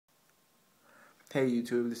Hey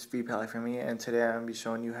YouTube, this is Free Pally for me, and today I'm going to be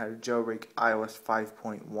showing you how to jailbreak iOS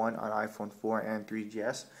 5.1 on iPhone 4 and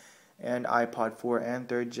 3GS, and iPod 4 and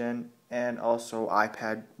 3rd Gen, and also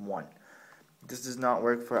iPad 1. This does not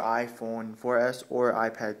work for iPhone 4S or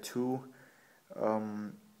iPad 2.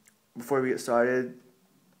 Before we get started,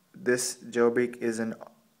 this jailbreak is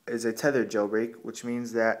a tethered jailbreak, which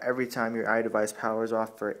means that every time your iDevice powers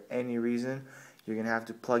off for any reason, you're going to have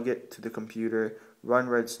to plug it to the computer, run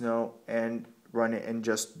Red Snow, and run it and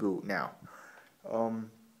just boot now. Now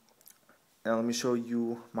let me show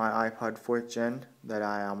you my iPod 4th Gen that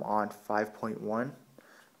I am on 5.1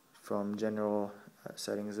 from general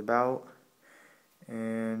settings about,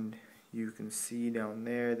 and you can see down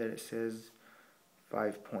there that it says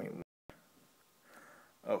 5.1.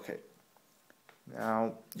 Okay,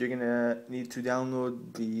 now you're gonna need to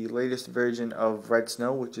download the latest version of Red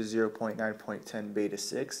Snow, which is 0.9.10 beta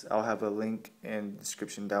 6. I'll have a link in the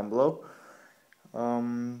description down below.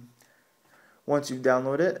 Once you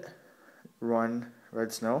download it, run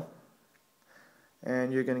Red Snow,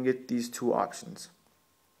 and you're going to get these two options.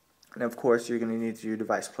 And of course, you're going to need your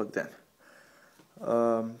device plugged in.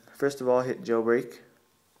 First of all, hit jailbreak,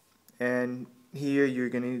 and here you're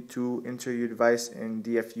going to need to enter your device in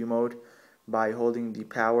DFU mode by holding the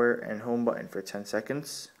power and home button for 10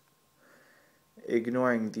 seconds,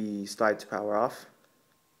 ignoring the slide to power off.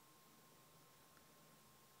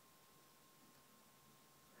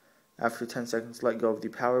 After 10 seconds, let go of the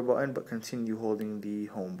power button, but continue holding the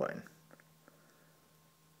home button.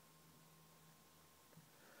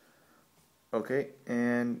 Okay,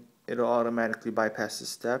 and it'll automatically bypass this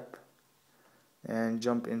step and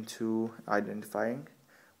jump into identifying.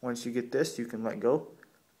 Once you get this, you can let go.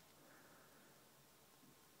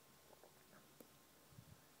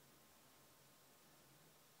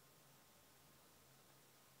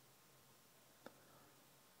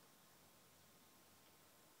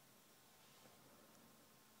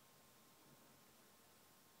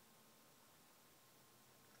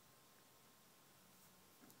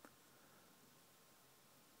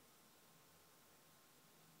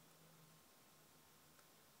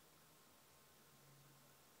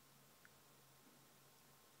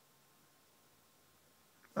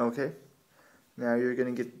 Okay, now you're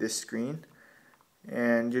going to get this screen,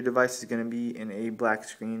 and your device is going to be in a black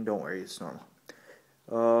screen. Don't worry, it's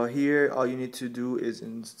normal. Here, all you need to do is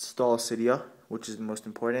install Cydia, which is the most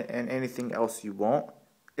important, and anything else you won't,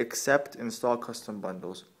 except install custom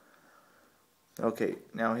bundles. Okay,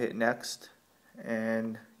 now hit next,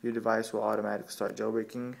 and your device will automatically start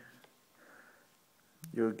jailbreaking.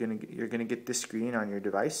 You're gonna get this screen on your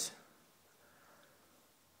device.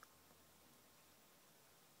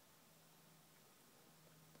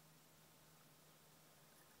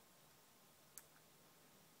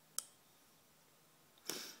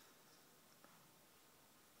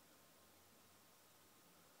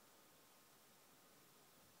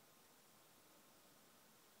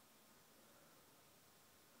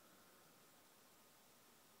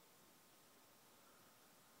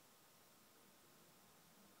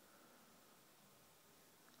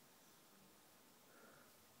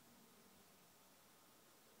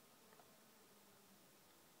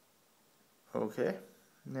 Okay,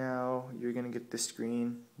 now you're gonna get this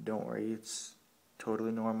screen. Don't worry, it's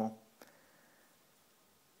totally normal.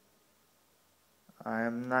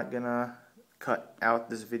 I'm not gonna cut out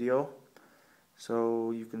this video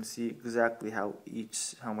so you can see exactly how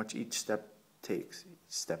much each step takes.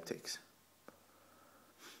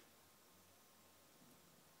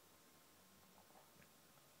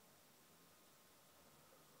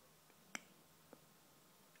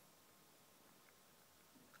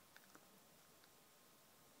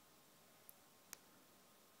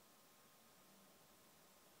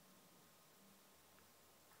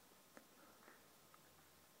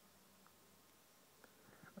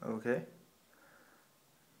 Okay.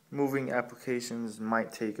 Moving applications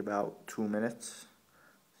might take about 2 minutes,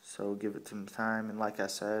 so give it some time, and like I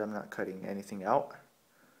said, I'm not cutting anything out.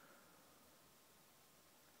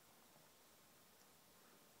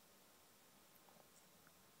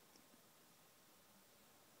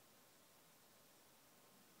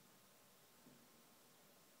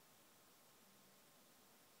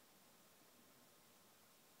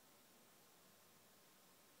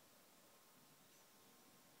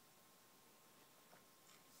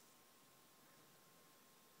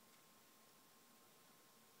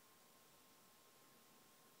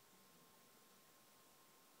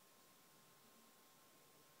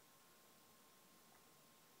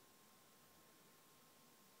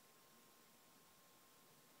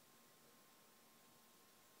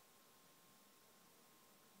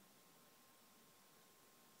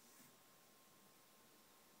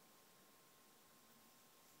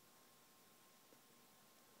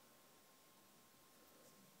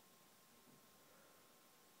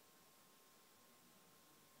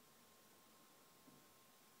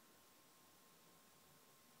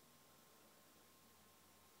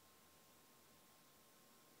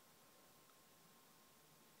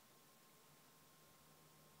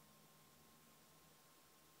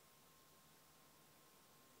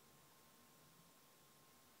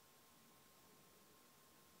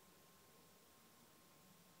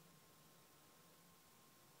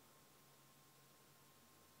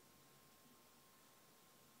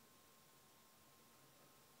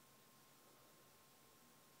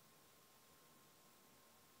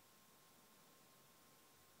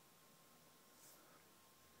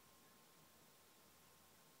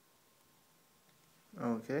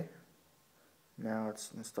 Okay, now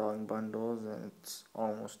it's installing bundles and it's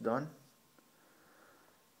almost done.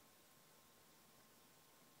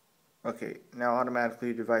 Okay, now automatically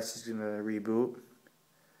your device is going to reboot.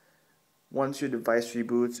 Once your device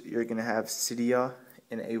reboots, you're going to have Cydia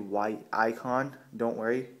in a white icon. Don't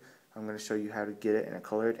worry, I'm going to show you how to get it in a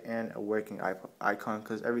colored and a working icon,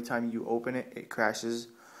 because every time you open it, it crashes.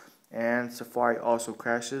 And Safari also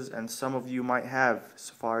crashes, and some of you might have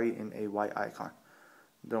Safari in a white icon.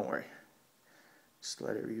 Don't worry. Just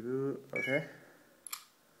let it reboot. Okay.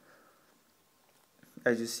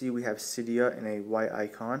 As you see, we have Cydia in a white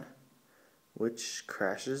icon, which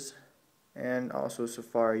crashes, and also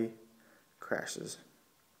Safari crashes.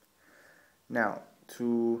 Now,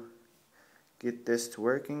 to get this to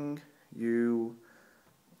working, you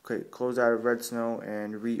close out of Red Snow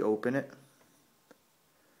and reopen it.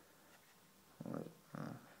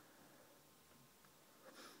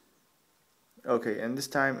 Okay, and this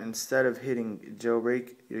time, instead of hitting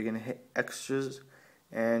Jailbreak, you're going to hit Extras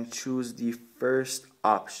and choose the first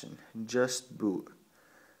option, Just Boot.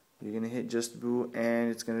 You're going to hit Just Boot,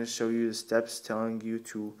 and it's going to show you the steps telling you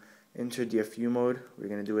to enter DFU mode. We're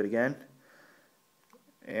going to do it again,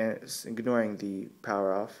 and it's ignoring the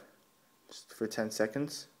power off just for 10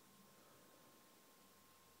 seconds.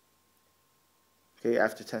 Okay,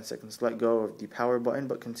 after 10 seconds, let go of the power button,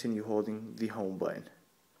 but continue holding the home button,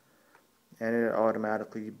 and it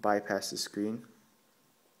automatically bypasses the screen.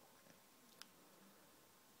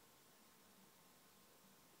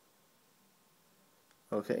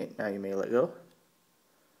 Okay, now you may let go.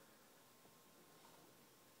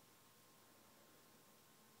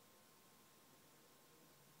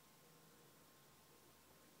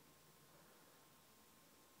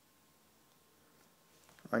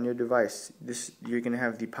 On your device, you're going to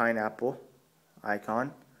have the pineapple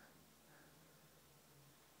icon,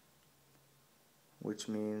 which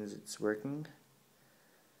means it's working.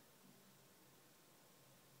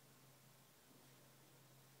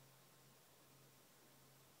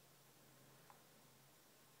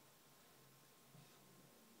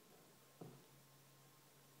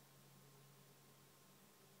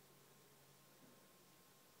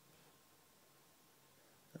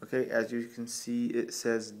 Okay, as you can see, it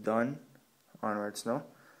says done on Red Snow,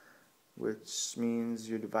 which means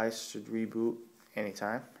your device should reboot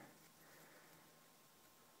anytime.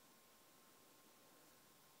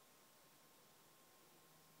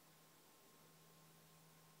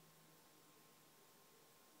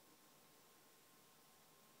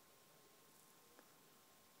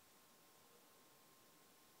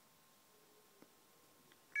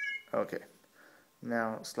 Okay,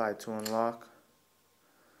 now slide to unlock,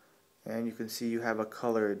 and you can see you have a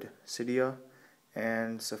colored Cydia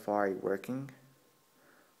and Safari working.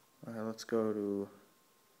 Let's go to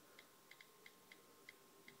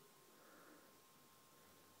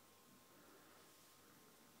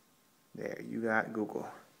there. You got Google.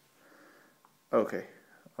 Okay,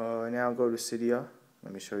 now go to Cydia.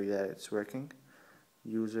 Let me show you that it's working.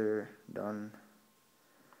 User done,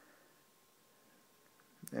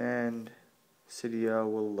 and Cydia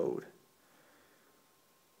will load.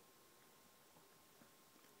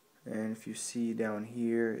 And if you see down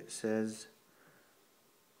here, it says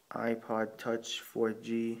iPod Touch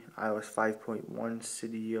 4G, iOS 5.1,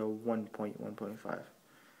 Cydia 1.1.5.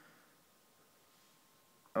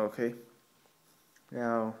 Okay,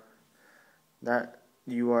 now that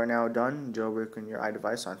you are now done jailbreaking your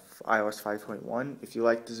iDevice on iOS 5.1. If you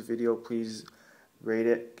like this video, please rate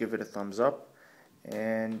it, give it a thumbs up,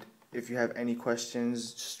 and if you have any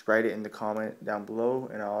questions, just write it in the comment down below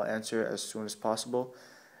and I'll answer it as soon as possible.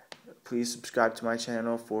 Please subscribe to my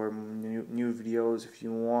channel for new videos. If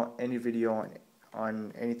you want any video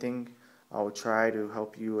on anything, I will try to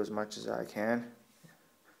help you as much as I can.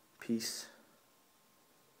 Peace.